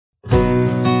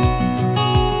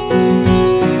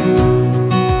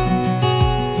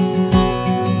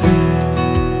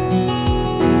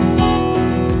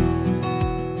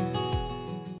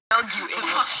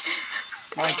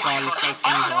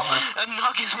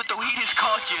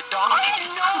about, you donkey? I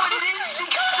know what it is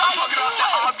because I'm talking about the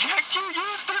object you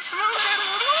used to smooth it.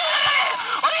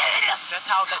 That's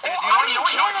how that... You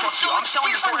know what? Fuck you. I'm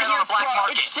selling your forehead on the black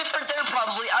market. It's different there,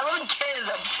 probably. I live in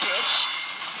Canada, bitch.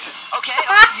 Okay,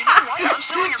 you know what? I'm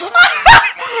selling your forehead on the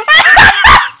black market.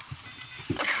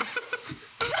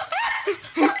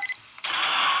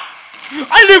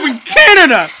 I live in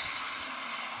Canada!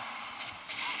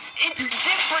 It's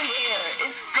different here.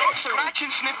 It's Go scratch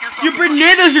and sniff your Your fucking...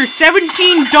 bananas are $17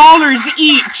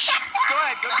 each! Go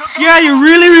ahead, go. Yeah, you're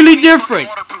really, really different.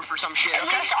 Waterproof or some shit, At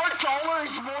okay? least our dollar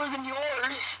is more than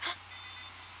yours.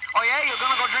 Oh yeah, you're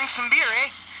gonna go drink some beer, eh?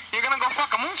 You're gonna go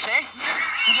fuck a moose, eh?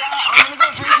 Yeah, I'm gonna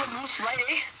go drink some moose light,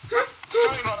 eh?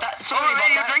 Sorry about that. Sorry about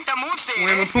you that. drink the moose, eh?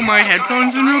 Wait, I'm gonna put my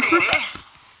headphones in real quick.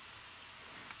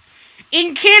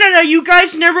 In Canada, you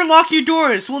guys never lock your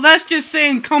doors. Well, that's just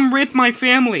saying, come rip my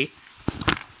family.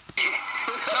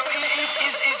 So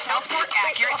is South Park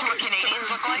accurate to what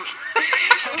Canadians look like?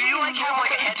 So do you like have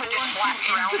like a head that just flaps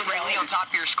around freely on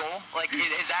top of your skull? Like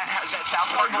is that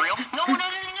South Park real? No,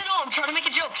 I'm trying to make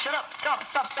a joke. Shut up. Stop.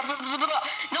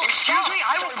 No, Excuse me,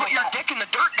 I will put your dick in the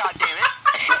dirt, goddammit.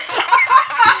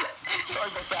 Sorry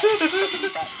about that.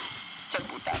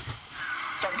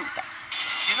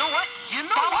 You know what?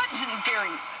 That isn't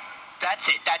very... That's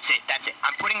it.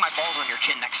 I'm putting my balls on your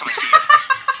chin next time I see you.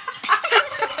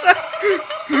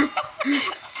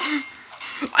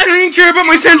 I don't even care about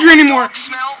my century anymore. Dog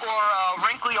smell or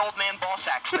wrinkly old man ball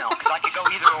sack smell? Because I could go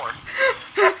either or.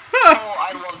 Oh,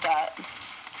 I love that.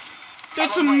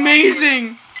 That's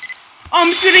amazing.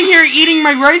 I'm sitting here eating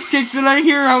my rice cakes and I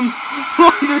hear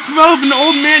the smell of an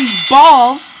old man's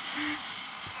balls.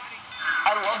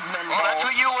 I love men Well, that's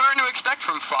what you learn to expect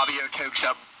from Fabio Cokes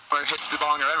Up, or Hits the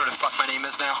Bong, or whatever the fuck my name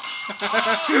is now.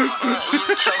 You're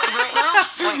choking right now?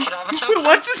 Wait, can I have a choke?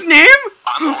 What's his name?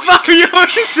 I'm always Fabio.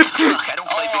 I don't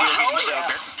play video games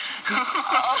sober.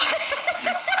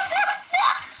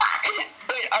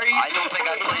 Wait, are you... I don't think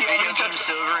I've played video games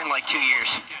sober in like 2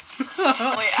 years.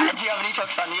 Wait, do you have any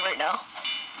jokes on me right now?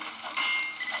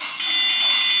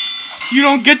 You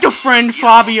don't get to friend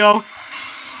Fabio.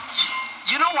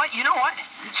 You know what?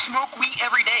 Smoke weed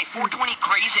every day. 420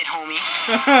 graze it, homie.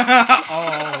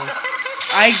 Oh,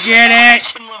 I get it. I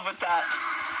can live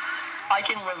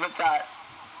with that.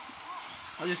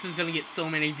 Oh, this is gonna get so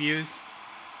many views.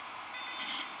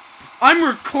 I'm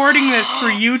recording this for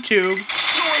YouTube.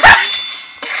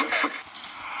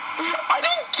 I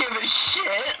don't give a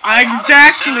shit.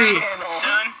 Exactly.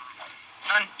 Son,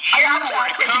 you were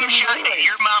a cum shot that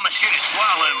your mama should have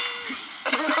swallowed.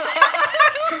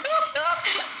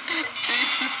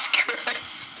 Jesus Christ.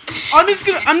 I'm just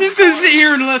gonna sit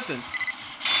here and listen.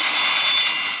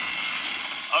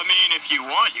 I mean, if you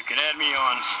want, you could add me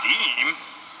on Steam.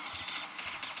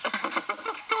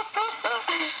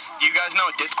 You guys know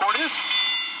what Discord is?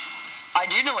 I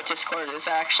do know what Discord is.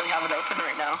 I actually have it open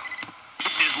right now.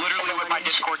 This is literally what my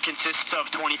Discord consists of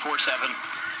 24/7.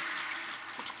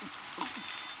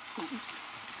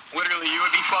 Literally, you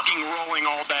would be fucking rolling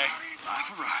all day.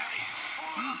 Live O'Reilly.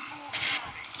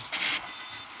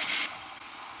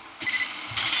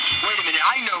 Wait a minute,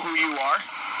 I know who you are.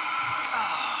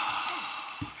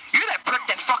 You're that prick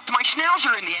that fucked my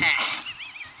schnauzer in the ass.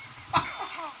 How'd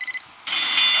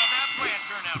that plan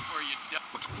turn out for you,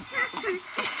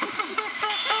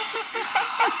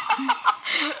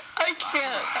 I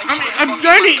can't. I'm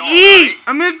trying to eat.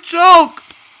 I'm gonna choke.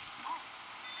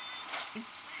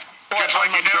 Just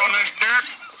like you did on this dick.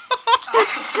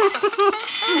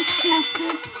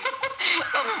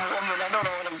 I'm a woman. I don't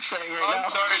know what I'm saying right now. I'm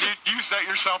sorry, dude. You set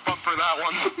yourself up for that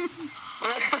one.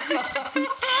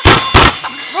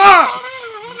 Ah!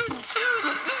 This is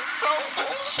so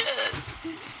bullshit.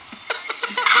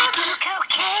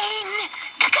 Cocaine,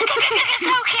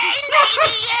 baby,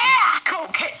 yeah.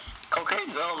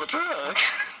 Cocaine's all the drug.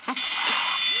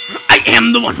 I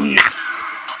am the one who knocks.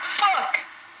 Fuck.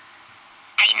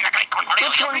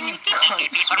 Which one are you cunts?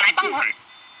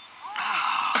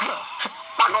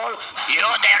 You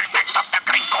dare mess up the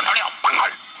green conolio,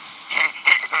 bungol.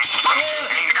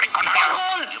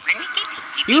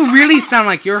 You really sound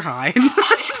like you're high. Tippy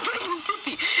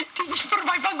for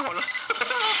my bunghole.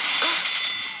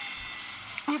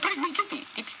 You bring me tippy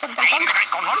for my bunghole.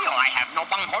 Conolio, I have no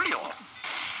bungholio.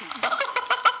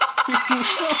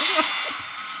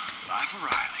 Live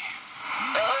O'Reilly.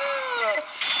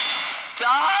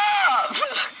 Stop!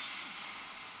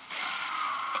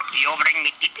 You bring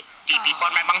me tippy for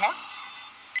my bunghole?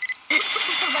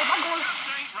 For my bunghole.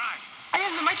 ain't right. I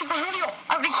am the mighty Cornelio.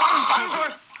 I require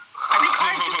bunghole. I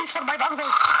require tippy for my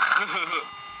bunghole.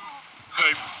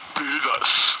 Hey,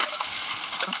 Beavis.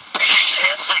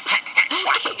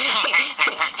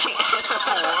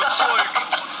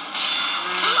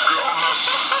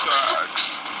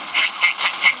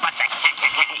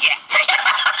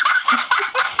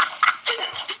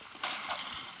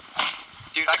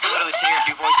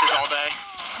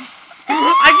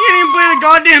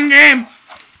 goddamn game.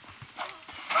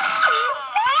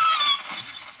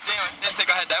 Damn, I didn't think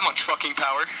I had that much fucking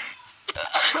power.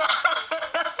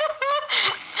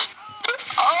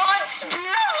 Oh, it's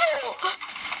beautiful!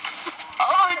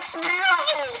 Oh, it's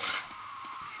beautiful!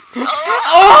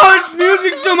 Oh, it's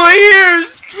music to my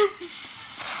ears.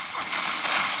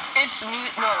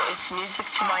 It's music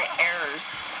to my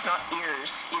ears, not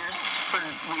ears. Ears for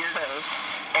weirdos.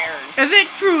 Ears. Is it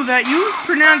true that you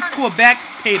pronounce Quebec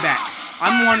payback?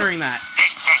 I'm wondering that.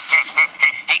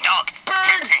 Hey, dog.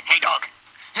 Hey, dog.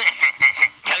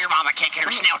 Tell your mom I can't get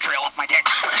her snail trail off my dick.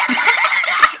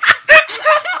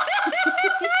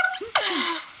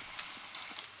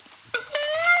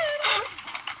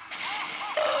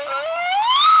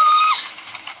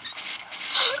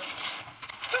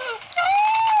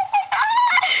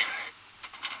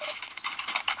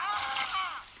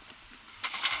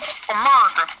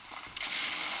 America.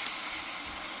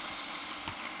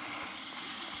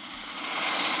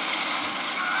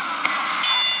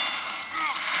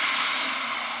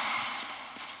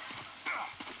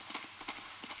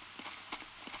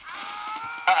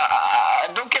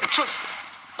 Don't get it twisted.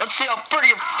 Let's see how pretty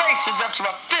your face is after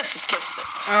my fist is kissed it.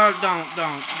 Oh, don't.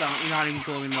 You're not even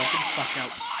cool anymore. Get the fuck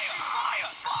out.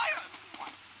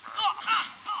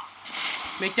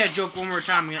 Make that joke one more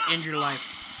time. I'm gonna end your life.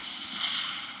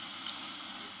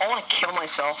 I want to kill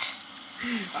myself.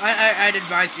 I'd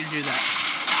advise you to do that.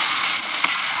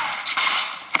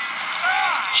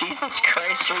 Jesus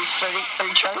Christ, are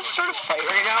you trying to start a fight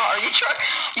right now? Are you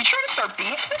trying to start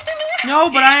beef with me? No,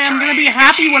 but I am gonna be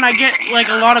happy when I get like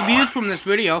a lot of views from this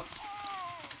video.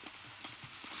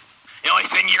 The only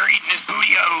thing you're eating is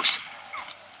booty-os.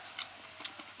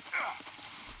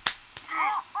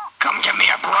 Come give me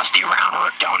a rusty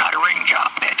round donut ring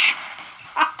job, bitch.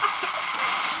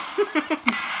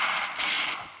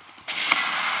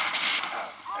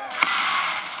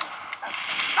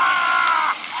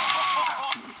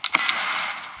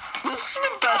 This is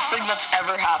the best thing that's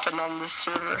ever happened on this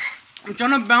server. I'm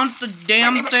trying to bounce the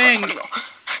damn thing.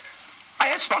 I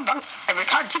have spawned on every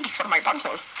card to for my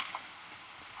bunghole.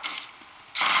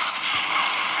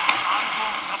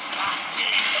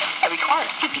 Every card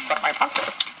to for my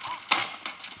bunghole.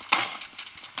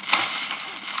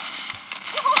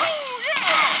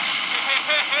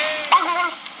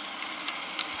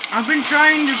 I've been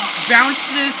trying to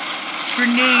bounce this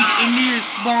grenade into your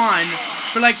spawn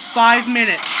for like 5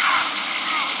 minutes.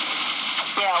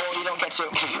 Yeah, well, you don't get to.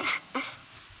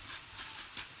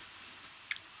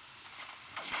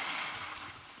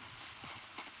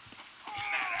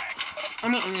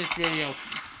 I'm ending this video.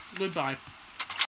 Goodbye.